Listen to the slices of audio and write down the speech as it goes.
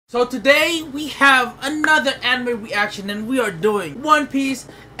So today we have another anime reaction, and we are doing One Piece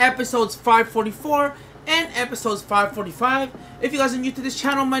episodes 544 and episodes 545. If you guys are new to this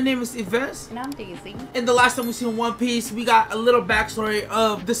channel, my name is Yves. And I'm Daisy. And the last time we seen One Piece, we got a little backstory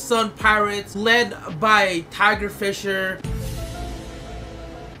of the Sun Pirates led by Tiger Fisher.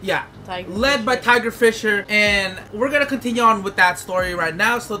 Yeah, led by Tiger Fisher, and we're gonna continue on with that story right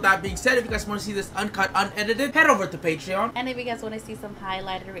now. So that being said, if you guys want to see this uncut, unedited, head over to Patreon. And if you guys want to see some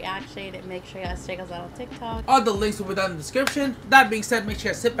highlighted reaction, make sure you guys check us out on TikTok. All the links will be down in the description. That being said, make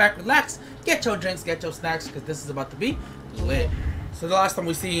sure you sit back, relax, get your drinks, get your snacks, because this is about to be lit. So the last time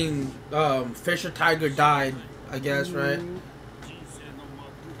we seen Fisher Tiger died, I guess, right?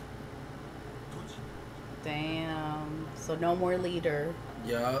 Damn. So no more leader.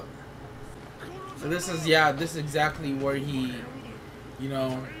 Yup. So this is exactly where he,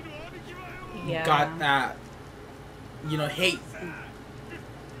 got that, hate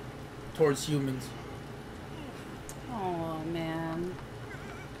towards humans. Oh man.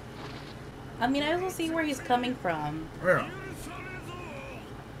 I mean, I don't see where he's coming from. Yeah.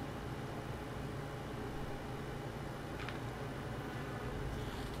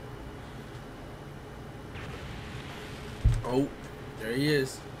 Oh, there he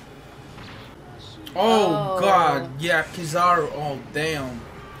is. Oh, God, yeah, Kizaru. Oh, damn.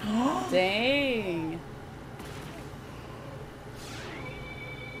 Dang.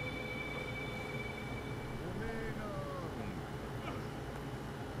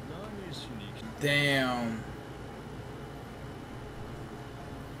 Damn.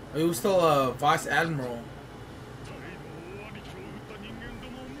 He was still a vice admiral.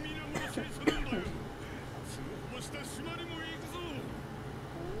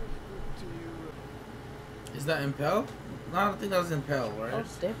 Is that Impel? No, I don't think that was Impel, right? Oh,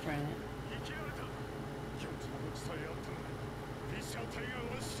 it's different.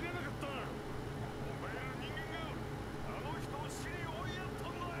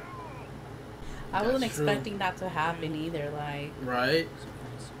 I wasn't expecting that to happen either, like. Right?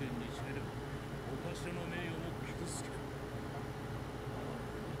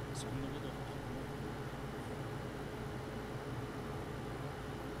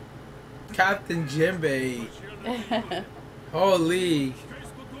 Captain 𝐦𝐤𝐥𝐿. Holy.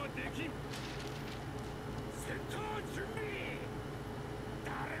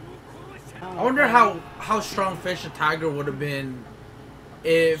 I wonder how strong Fisher Tiger would have been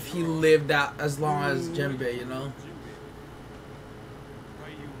if he lived that as long as 𝐦𝐤𝐥𝐿, you know?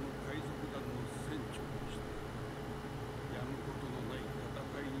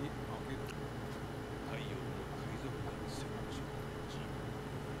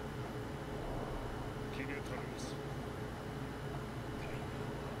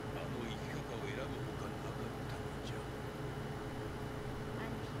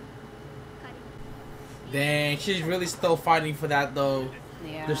 Dang, she's really still fighting for that though.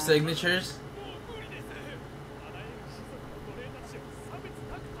 Yeah. Their signatures.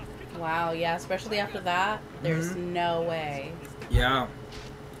 Wow, yeah, especially after that, there's no way. Yeah.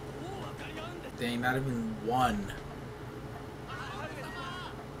 Dang, not even one.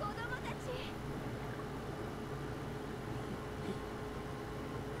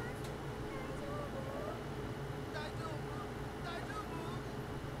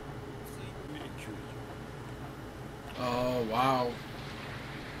 Oh, wow.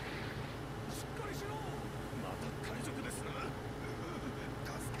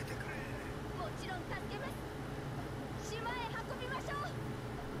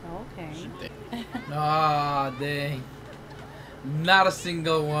 Okay. Ah, dang. Not a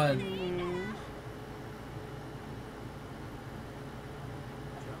single one.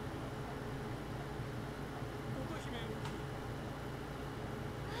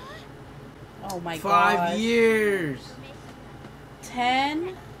 Oh my god. 5 years.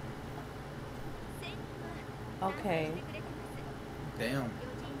 10? Okay. Damn.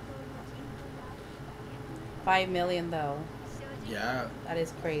 5 million though. Yeah. That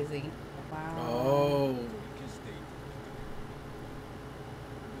is crazy. Wow. Oh.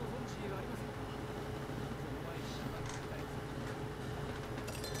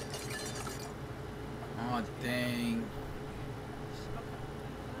 Oh, dang.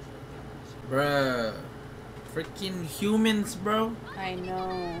 Bruh. Freaking humans, bro. I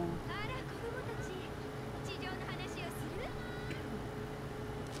know.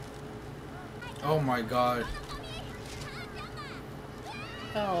 Oh my god.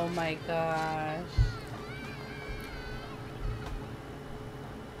 Oh my gosh.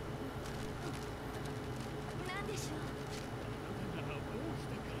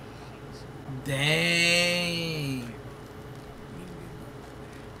 Dang.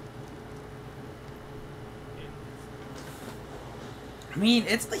 I mean,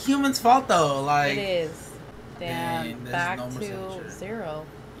 it's the human's fault though. Like, it is. Damn. dang, there's Back no more to signature. 0.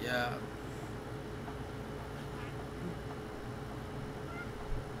 Yeah.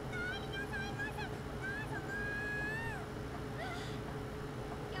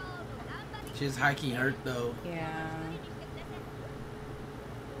 She's hiking hurt though. Yeah.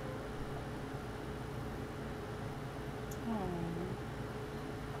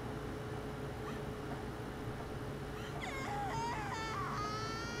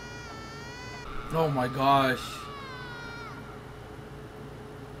 Oh my gosh.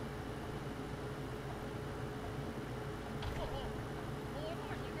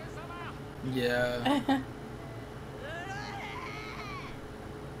 Yeah.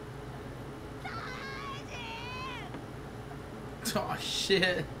 Oh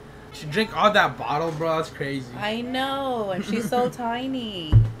shit. She drank all that bottle, bro. That's crazy. I know, and she's so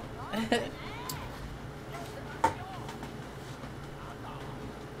tiny.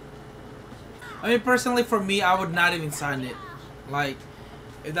 I mean, personally, for me, I would not even sign it. Like,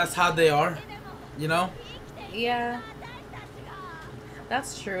 if that's how they are, you know? Yeah.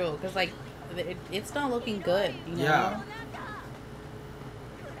 That's true, because, like, it's not looking good, you know? Yeah.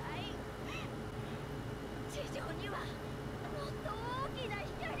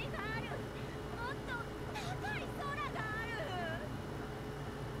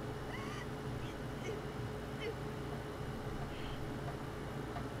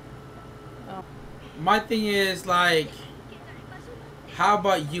 My thing is, like, how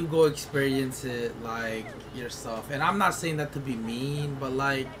about you go experience it, like, yourself? And I'm not saying that to be mean, but,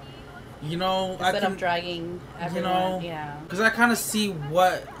 like, you know, instead of dragging everyone, you know, yeah. because I kind of see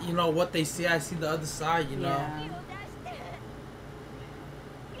what, you know, what they see. I see the other side, you know. Yeah.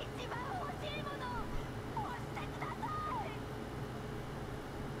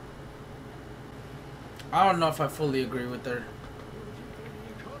 I don't know if I fully agree with her.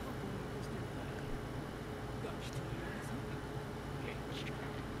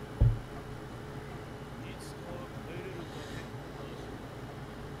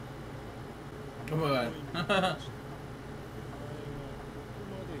 Come on.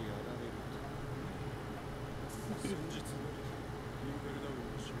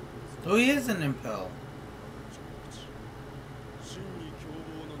 Oh, he is an impel.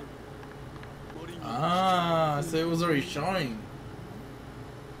 Ah, so it was already showing.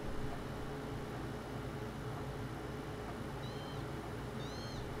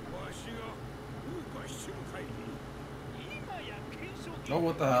 Oh,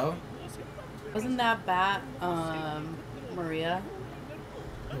 what the hell? Wasn't that bat, Maria?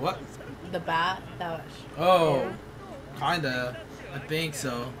 What? The bat that was... Oh, kinda. I think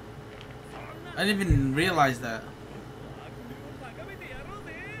so. I didn't even realize that.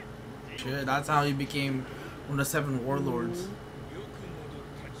 Shit, that's how he became one of the 7 warlords.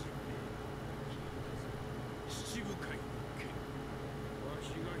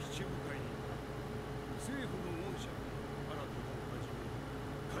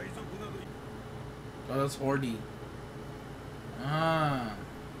 Oh, that's Hordy. Ah.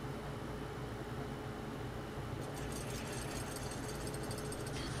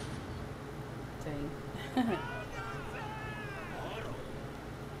 Dang.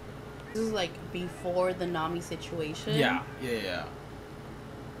 This is like before the Nami situation. Yeah, yeah.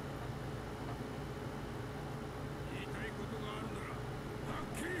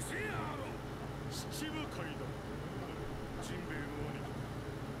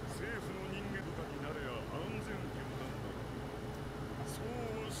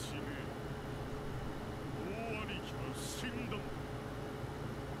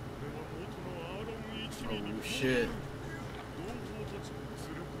 Oh shit.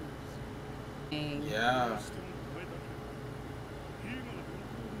 Yeah.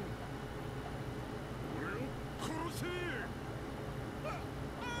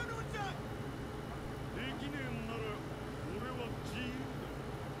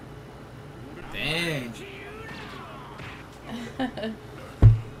 Dang.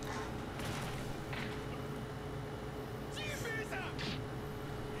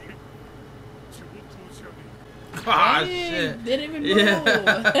 Ah, shit. Didn't even move.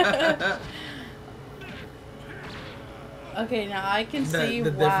 Yeah. Okay, now I can see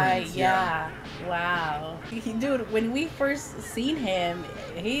why. Yeah. Wow. Dude, when we first seen him,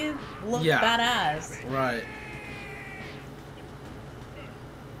 he looked badass. Right.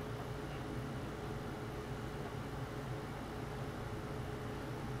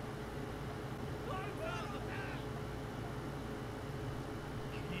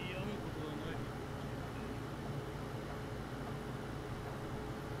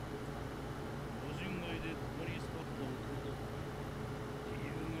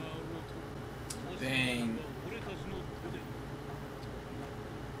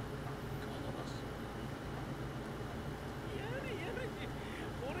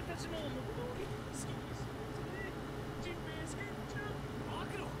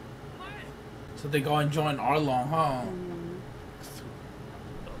 So they go and join Arlong, huh?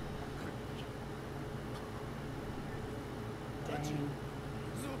 Dang.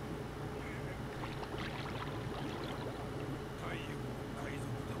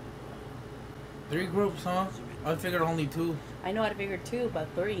 Three groups, huh? I figured only two. I know I figured two, but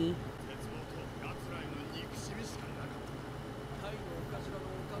three.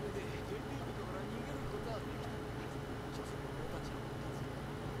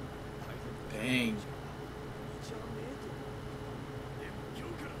 Dang.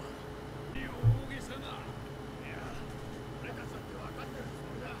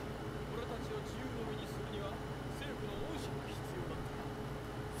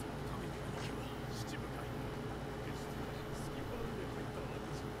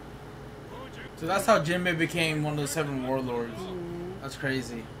 So that's how Jinbei became one of the 7 warlords. That's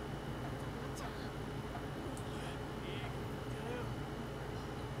crazy.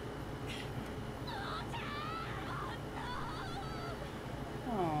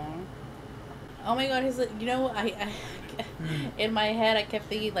 Oh my god, you know, I in my head I kept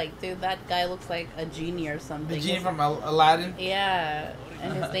thinking like, dude, that guy looks like a genie or something. The genie from Aladdin? Yeah,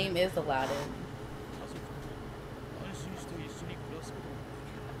 and his name is Aladdin.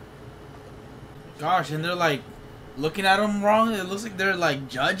 Gosh, and they're like looking at him wrong. It looks like they're like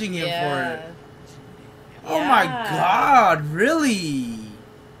judging him for it. Oh my god, really?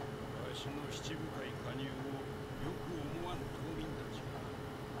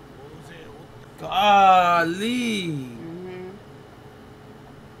 Golly.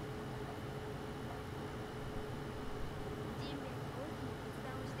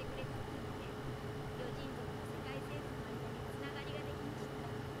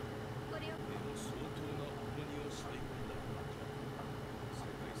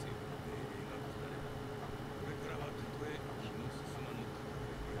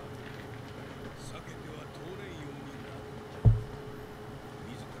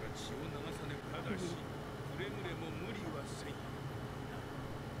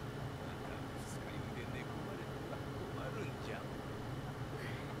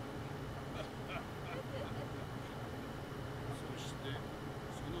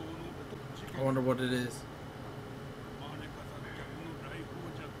 I wonder what it is.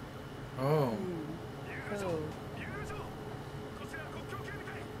 Oh.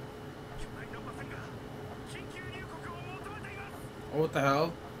 Oh, what the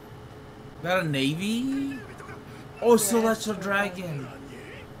hell? Is that a navy? Oh, Celestial Dragon.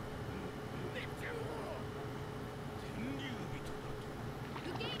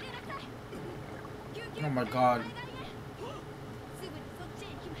 Oh my god.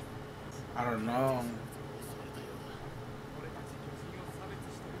 I don't know.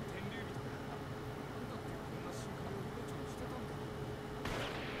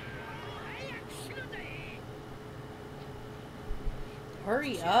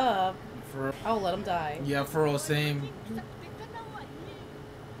 Hurry up. Oh, let him die. Yeah, for real, same.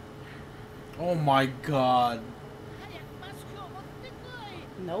 Oh my god.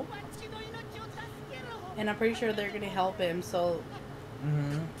 Nope. And I'm pretty sure they're gonna help him, so...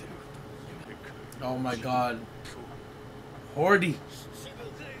 Oh my god. Hordy.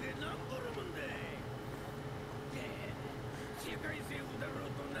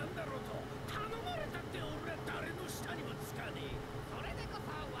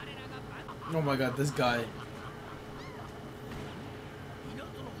 Oh my god, this guy.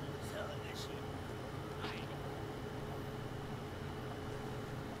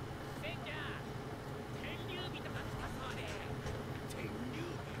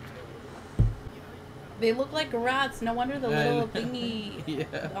 They look like rats. No wonder the little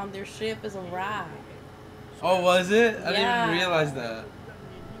thingy on their ship is a rat. Oh, was it? I didn't even realize that.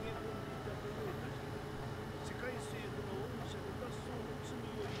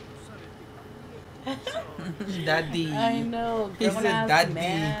 Daddy. I know. He said daddy.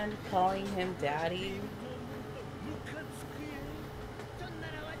 Man calling him daddy.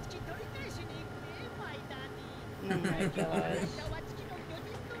 Oh my gosh.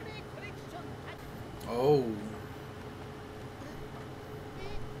 Oh.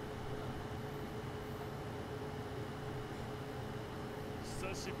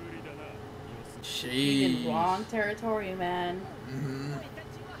 She's in wrong territory, man.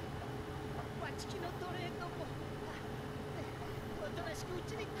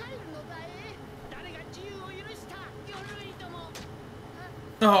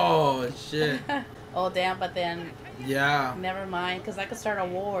 Oh shit. Oh damn, but then never mind, because I could start a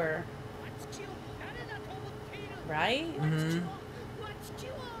war. Right?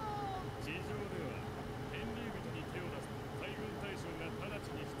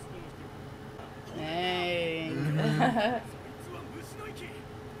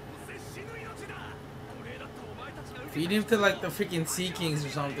 need to like the freaking Sea Kings or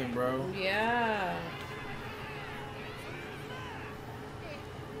something, bro. Yeah.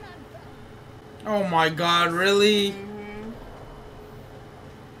 Oh my God, really? Mm-hmm.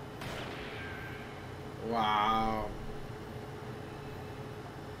 Wow.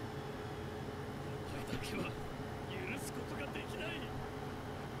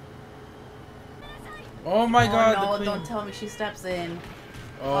 Oh my God! No, The queen. don't tell me she steps in.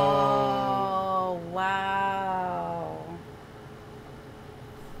 Oh. Oh, wow.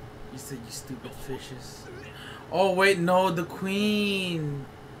 You said you stupid fishes. Oh wait, no, the queen.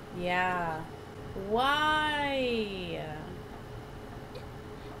 Yeah. Why?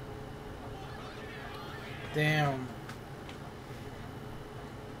 Damn.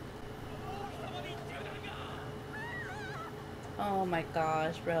 Oh my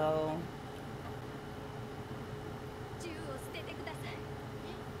gosh, bro.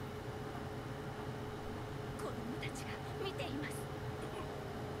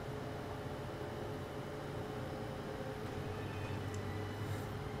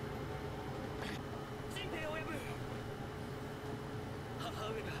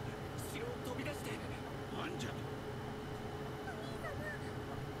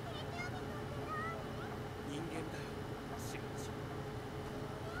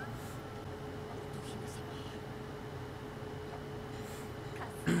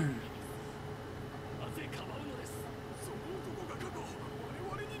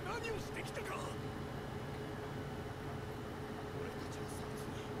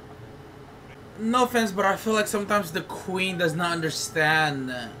 No offense, but I feel like sometimes the queen does not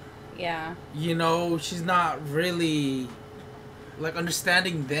understand. Yeah. You know, she's not really like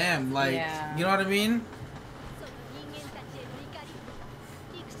understanding them. Like, yeah. You know what I mean?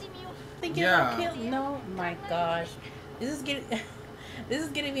 Yeah. No, my gosh. This is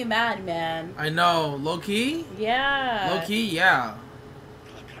getting me mad, man. I know. Low key? Yeah. Low key, yeah.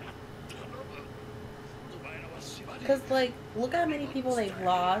 Cause like, look how many people they've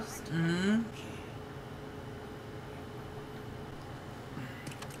lost. Mm-hmm.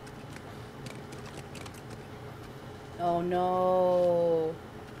 Oh no.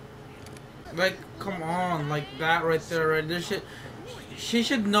 Like, come on, like that right there, right there. She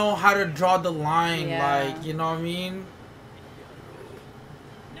should know how to draw the line, yeah. like, you know what I mean?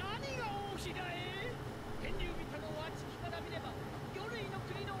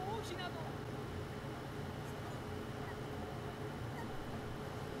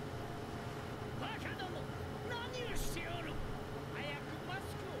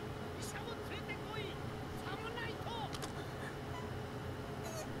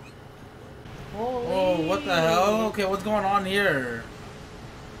 Holy. Oh, what the hell? Okay, what's going on here?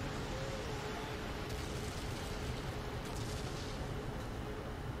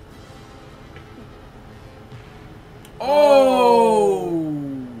 Oh!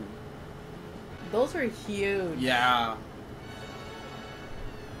 Those are huge. Yeah.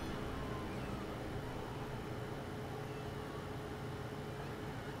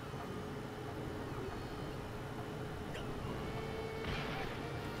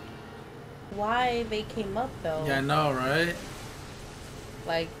 Why they came up though? Yeah, I know, right?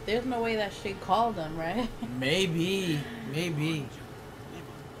 Like, there's no way that she called them, right? Maybe. Maybe.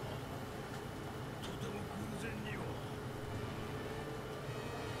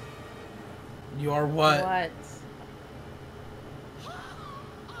 You are what? What?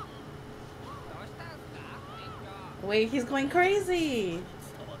 Wait, he's going crazy.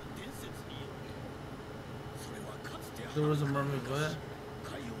 There was a mermaid, what?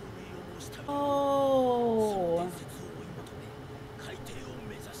 Oh.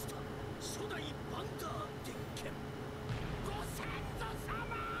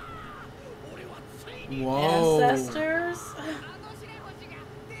 Whoa. Ancestors?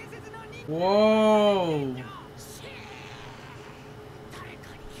 Whoa.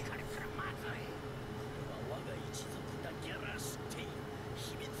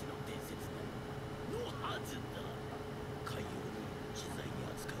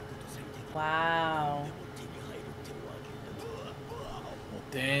 Wow.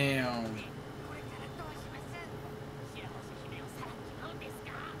 Damn.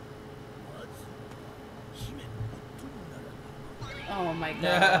 Oh my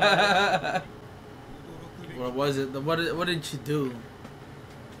god. What was it? What did she do?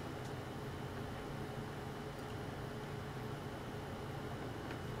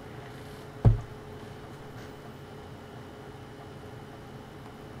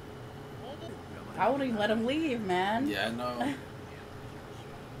 I wouldn't even let him leave, man. Yeah, I know.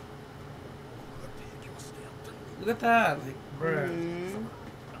 Look at that, like, bruh.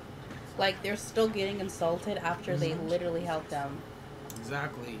 Like, they're still getting insulted after they literally helped them.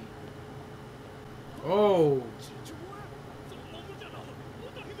 Exactly. Oh.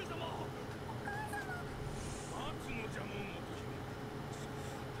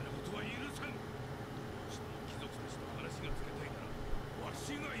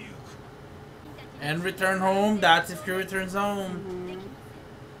 And return home. That's if she returns home.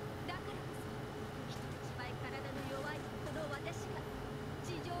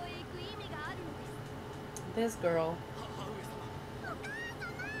 This girl.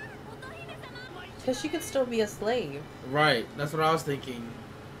 Because she could still be a slave. Right. That's what I was thinking.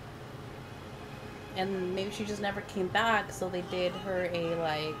 And maybe she just never came back, so they did her a,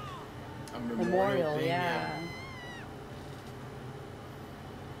 like, a memorial thing, yeah.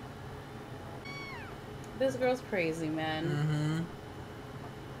 This girl's crazy, man.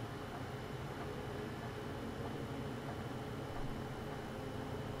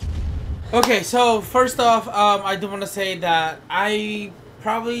 Okay, so first off, I do want to say that I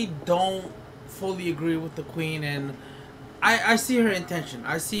probably don't fully agree with the queen, and I see her intention.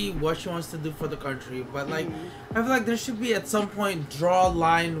 I see what she wants to do for the country, but like I feel like there should be at some point draw a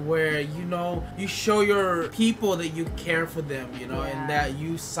line where, you know, you show your people that you care for them, you know, and that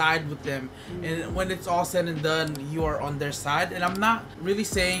you side with them, and when it's all said and done, you are on their side. And I'm not really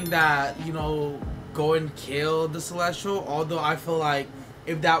saying that, you know, go and kill the Celestial, although I feel like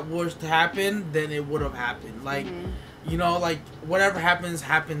if that was to happen, then it would have happened. Like, you know, like whatever happens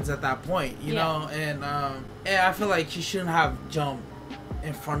at that point, you know. And I feel like she shouldn't have jumped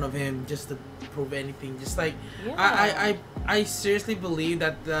in front of him just to prove anything. Just like I seriously believe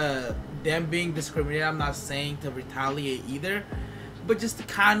that them being discriminated, I'm not saying to retaliate either, but just to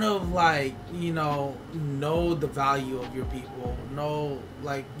kind of like, you know the value of your people, know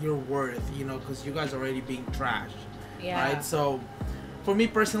like your worth, you know, because you guys are already being trashed, right? So for me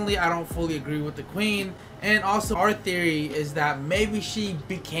personally, I don't fully agree with the queen. And also our theory is that maybe she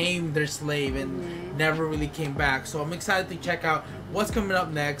became their slave and never really came back. So I'm excited to check out what's coming up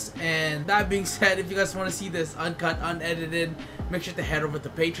next. And that being said, if you guys want to see this uncut, unedited, make sure to head over to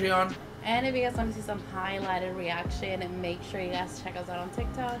Patreon. And if you guys want to see some highlighted reaction, and make sure you guys check us out on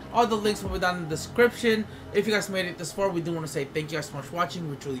TikTok. All the links will be down in the description. If you guys made it this far, we do want to say thank you guys so much for watching.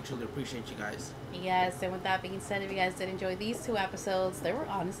 We truly, truly appreciate you guys. Yes, and with that being said, if you guys did enjoy these 2 episodes, they were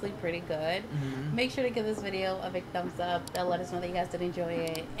honestly pretty good. Make sure to give this video a big thumbs up. That'll let us know that you guys did enjoy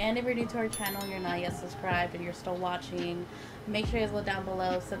it. And if you're new to our channel, you're not yet subscribed, and you're still watching, make sure you guys look down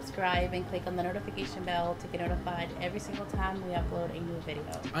below, subscribe, and click on the notification bell to get notified every single time we upload a new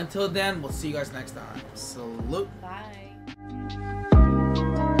video. Until then, we'll see you guys next time. Salute. Bye.